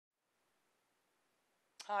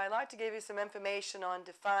Hi, I'd like to give you some information on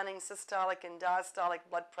defining systolic and diastolic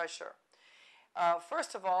blood pressure.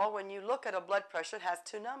 First of all, when you look at a blood pressure, it has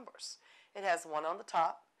two numbers. It has one on the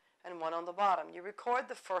top and one on the bottom. You record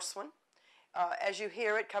the first one as you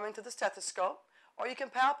hear it coming to the stethoscope, or you can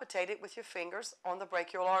palpitate it with your fingers on the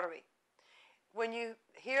brachial artery. When you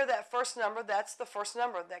hear that first number, that's the first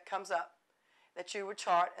number that comes up that you would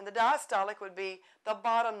chart, and the diastolic would be the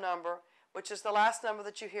bottom number, which is the last number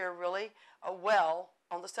that you hear really well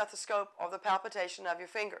on the stethoscope or the palpitation of your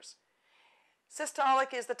fingers.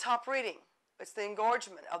 Systolic is the top reading. It's the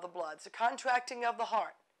engorgement of the blood. It's the contracting of the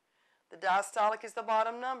heart. The diastolic is the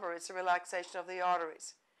bottom number. It's the relaxation of the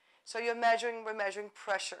arteries. So we're measuring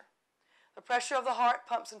pressure. The pressure of the heart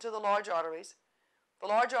pumps into the large arteries. The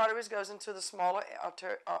large arteries goes into the smaller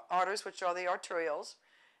arteries, which are the arterioles,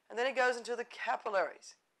 and then it goes into the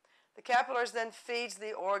capillaries. The capillaries then feeds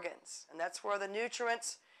the organs, and that's where the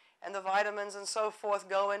nutrients and the vitamins and so forth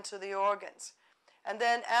go into the organs. And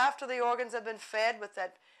then after the organs have been fed with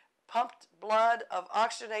that pumped blood of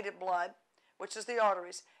oxygenated blood, which is the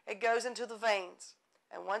arteries, it goes into the veins.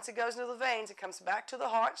 And once it goes into the veins, it comes back to the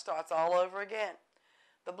heart, starts all over again.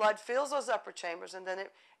 The blood fills those upper chambers, and then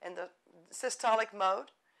in the systolic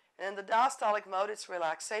mode, and in the diastolic mode, it's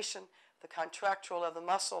relaxation, the contractual of the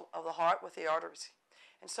muscle of the heart with the arteries.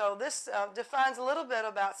 And so this defines a little bit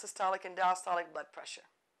about systolic and diastolic blood pressure.